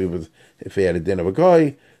 especially if he had a din of a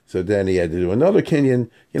guy. So then he had to do another Kinyan.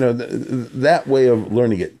 That way of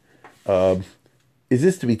learning it. Is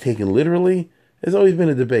this to be taken literally? There's always been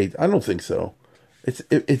a debate. I don't think so.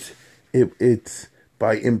 It's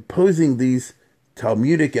by imposing these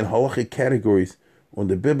Talmudic and halachic categories on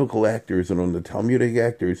the biblical actors and on the Talmudic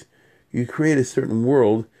actors, you create a certain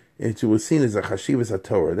world into what's seen as a chashivas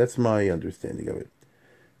haTorah. That's my understanding of it.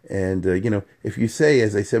 And if you say,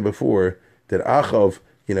 as I said before, that Achav,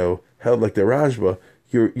 held like the Rashba,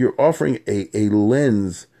 you're offering a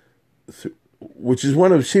lens, which is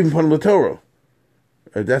one of Shivim Panim LaTorah.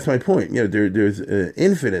 That's my point. There's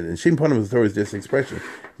infinite, and Shivim Panim LaTorah is this expression.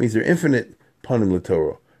 It means there are infinite Panim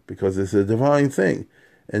LaTorah, because it's a divine thing.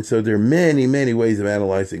 And so there are many, many ways of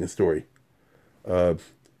analyzing a story.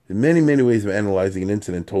 Many, many ways of analyzing an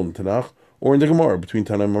incident told in Tanakh or in the Gemara between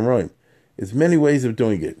Tanaim and Amoraim. There's many ways of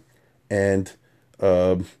doing it. And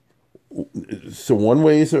so one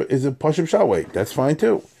way is a Pashup Shah way. That's fine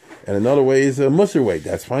too. And another way is a Musar way.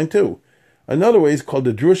 That's fine too. Another way is called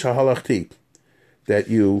the Drush HaHalachti, that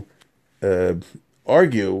you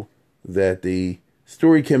argue that the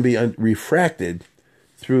story can be refracted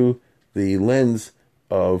through the lens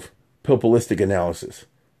of pilpulistic analysis,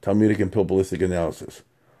 Talmudic and pilpulistic analysis.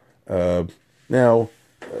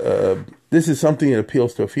 This is something that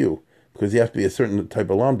appeals to a few, because you have to be a certain type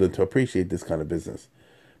of lamda to appreciate this kind of business.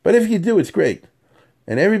 But if you do, it's great.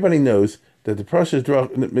 And everybody knows that the Parshas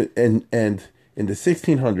Drachim, and in the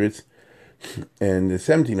 1600s and the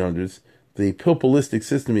 1700s, the pilpulistic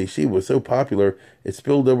system in Yeshiva was so popular, it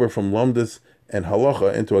spilled over from lamdas and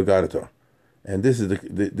halacha into Agadata. And this is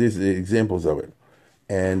the examples of it.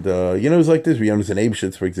 And, it's like this. We understand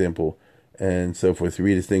Eibshitz, for example, and so forth. You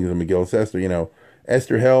read his things in Megillah Esther.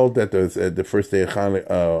 Esther held that the first day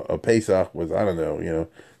of Pesach was, I don't know,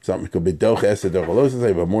 something could be Doch Esther, Doch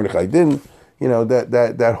Elosai, but Mordechai didn't.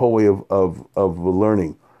 That whole way of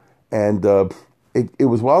learning. And it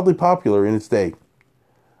was wildly popular in its day.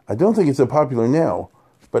 I don't think it's so popular now,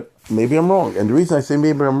 but maybe I'm wrong. And the reason I say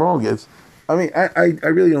maybe I'm wrong is, I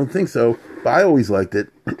really don't think so, but I always liked it.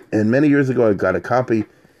 And many years ago, I got a copy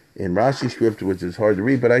in Rashi script, which is hard to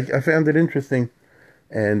read, but I found it interesting.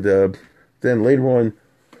 And then later on,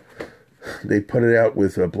 they put it out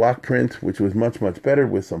with a block print, which was much, much better,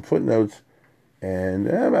 with some footnotes. And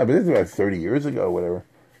this is about 30 years ago, whatever.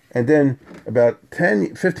 And then about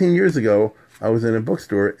 15 years ago, I was in a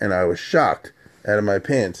bookstore, and I was shocked out of my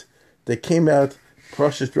pants. They came out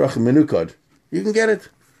Parshas Drachim Menukad. You can get it,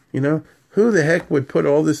 Who the heck would put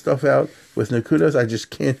all this stuff out with Nakudas? I just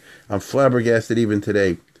can't. I'm flabbergasted even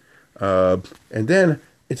today. And then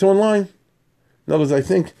it's online. In other words, I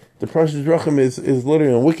think the Parshas Drachim is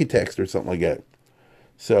literally on Wikitext or something like that.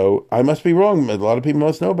 So I must be wrong. A lot of people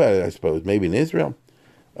must know about it, I suppose. Maybe in Israel.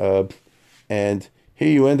 And here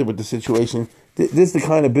you end up with the situation. This is the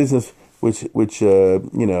kind of business which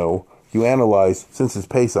you analyze since it's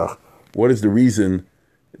Pesach. What is the reason?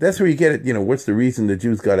 That's where you get it. What's the reason the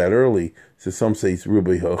Jews got out early? So some say it's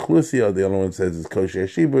Rubi HaChlusia. The other one says it's Kosher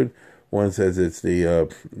Shibud. One says it's the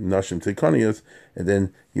Nashim Tzikonius. And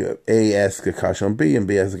then A asks a Kash on B and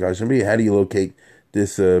B asks a Kash on B. How do you locate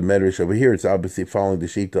this medrash over here? It's obviously following the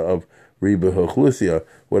Shita of Rubi HaChlusia.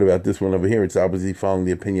 What about this one over here? It's obviously following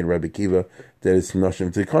the opinion of Rabbi Kiva that it's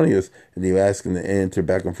Nashim Tzikonius. And you ask and answer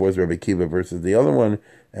back and forth Rabbi Kiva versus the other one.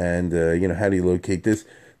 And, how do you locate this?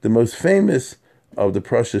 The most famous of the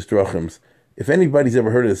Parshas Drachims, if anybody's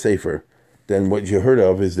ever heard of the Sefer, then what you heard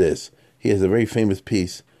of is this. He has a very famous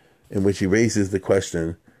piece in which he raises the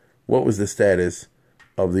question, what was the status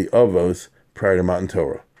of the Avos prior to Matan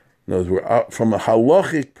Torah? In other words, from a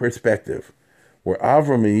halachic perspective, were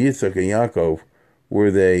Avram and Yitzchak and Yaakov, were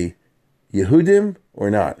they Yehudim or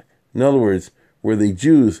not? In other words, were they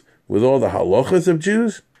Jews with all the halachas of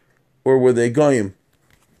Jews, or were they Goyim?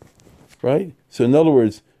 Right? So in other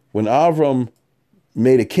words, when Avram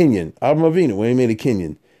made a Kinyan, Avram Avinu, when he made a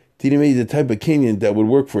Kinyan, did he make the type of Kinyan that would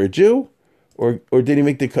work for a Jew? Or did he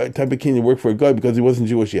make the type of Kinyan work for a guy because he wasn't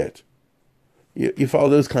Jewish yet? You follow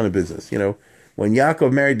those kind of business, When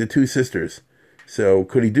Yaakov married the two sisters, so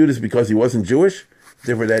could he do this because he wasn't Jewish?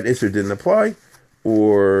 Therefore that Isser didn't apply?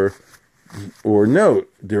 Or no,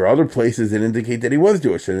 there are other places that indicate that he was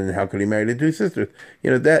Jewish, and then how could he marry the two sisters?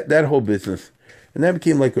 That whole business. And that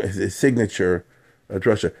became like his signature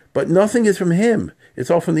drasha. But nothing is from him.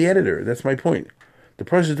 It's all from the editor. That's my point. The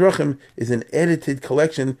Parshas Drachim is an edited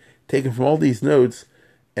collection taken from all these notes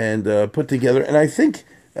and put together. And I think,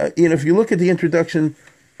 if you look at the introduction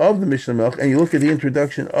of the Mishnah Melch and you look at the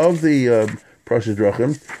introduction of the Parshas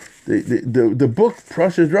Drachim, the book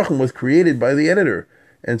Parshas Drachim was created by the editor.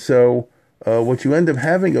 And so what you end up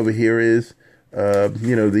having over here is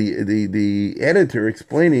the editor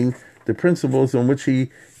explaining the principles on which he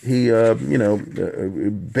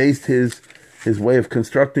based his way of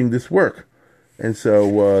constructing this work. And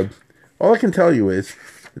so all I can tell you is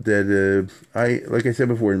that like I said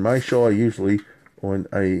before, in my show, when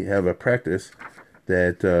I have a practice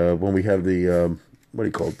that when we have the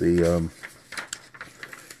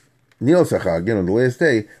Nil Sachag, the last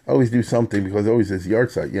day, I always do something because always this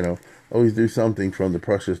yahrzeit, always do something from the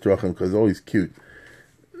Parshas Drachim because it's always cute.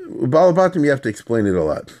 Balabatim, you have to explain it a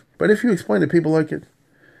lot. But if you explain it, people like it.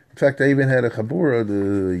 In fact, I even had a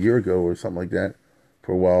Chabura a year ago or something like that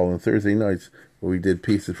for a while on Thursday nights where we did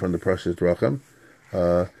pieces from the Parshas Drachim.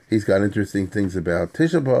 He's got interesting things about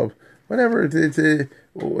Tisha B'Av, whatever.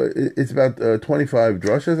 It's about 25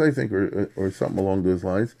 drushes, I think, or something along those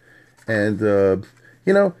lines. And,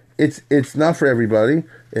 it's not for everybody.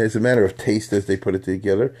 It's a matter of taste as they put it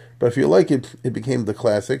together. But if you like it, it became the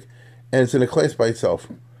classic. And it's in a class by itself.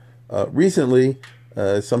 Recently,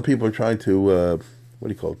 some people are trying to,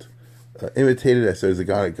 imitate it. There's a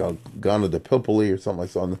guy called Ghana de Pilpuli or something I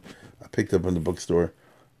saw. I picked up in the bookstore.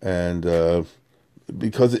 And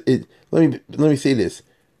because let me say this.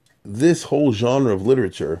 This whole genre of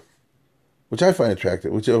literature, which I find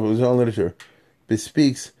attractive, which of genre literature,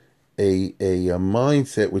 bespeaks a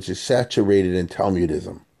mindset which is saturated in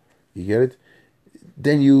Talmudism. You get it?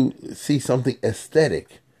 Then you see something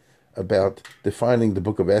aesthetic about defining the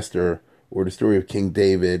Book of Esther or the story of King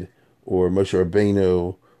David or Moshe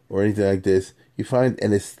Rabbeinu or anything like this. You find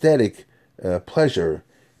an aesthetic pleasure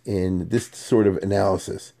in this sort of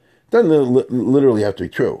analysis. It doesn't literally have to be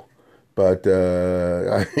true, but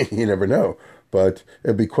you never know. But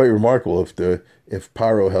it'd be quite remarkable if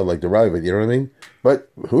Paro held like the Ravid, you know what I mean? But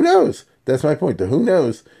who knows? That's my point. The who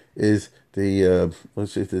knows is the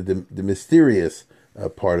mysterious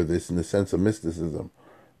part of this in the sense of mysticism.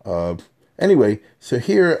 Anyway, so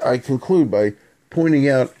here I conclude by pointing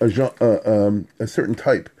out a certain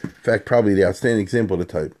type. In fact, probably the outstanding example of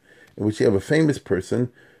the type, in which you have a famous person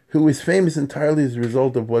who is famous entirely as a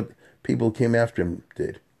result of what people came after him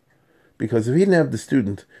did. Because if he didn't have the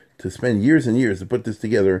student to spend years and years to put this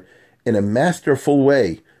together in a masterful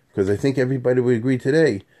way, because I think everybody would agree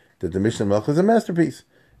today that the Mishnah Melech is a masterpiece,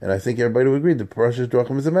 and I think everybody would agree that Parashas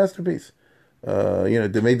Drachim is a masterpiece.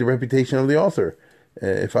 They made the reputation of the author.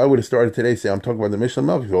 If I would have started today, say I'm talking about the Mishnah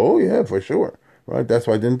Melech, oh yeah, for sure, right? That's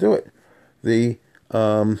why I didn't do it. The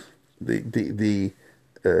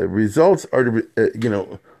results are,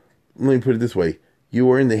 let me put it this way: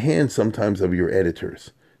 you are in the hands sometimes of your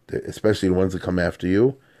editors, especially the ones that come after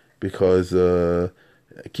you, because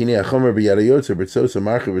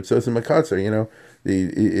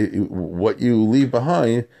what you leave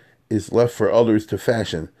behind is left for others to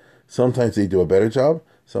fashion. Sometimes they do a better job,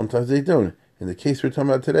 sometimes they don't. In the case we're talking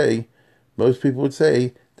about today, most people would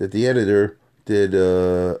say that the editor did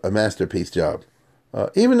a masterpiece job.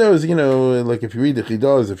 Even though, like if you read the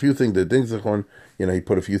Chidah, there's a few things that Dingzachon, he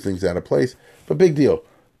put a few things out of place, but big deal.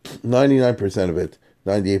 99% of it,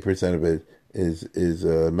 98% of it is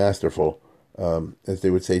masterful, as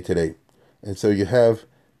they would say today. And so you have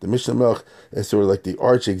the Mishnah Melech as sort of like the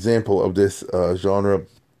arch example of this genre,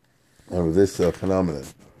 of this phenomenon.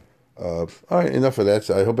 All right, enough of that.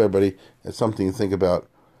 So I hope everybody has something to think about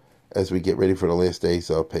as we get ready for the last days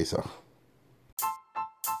of Pesach.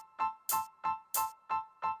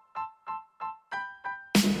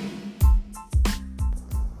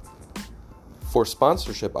 For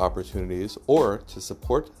sponsorship opportunities or to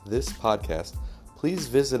support this podcast, please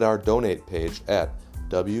visit our donate page at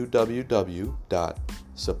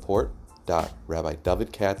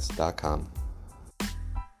www.support.rabbidavidkatz.com.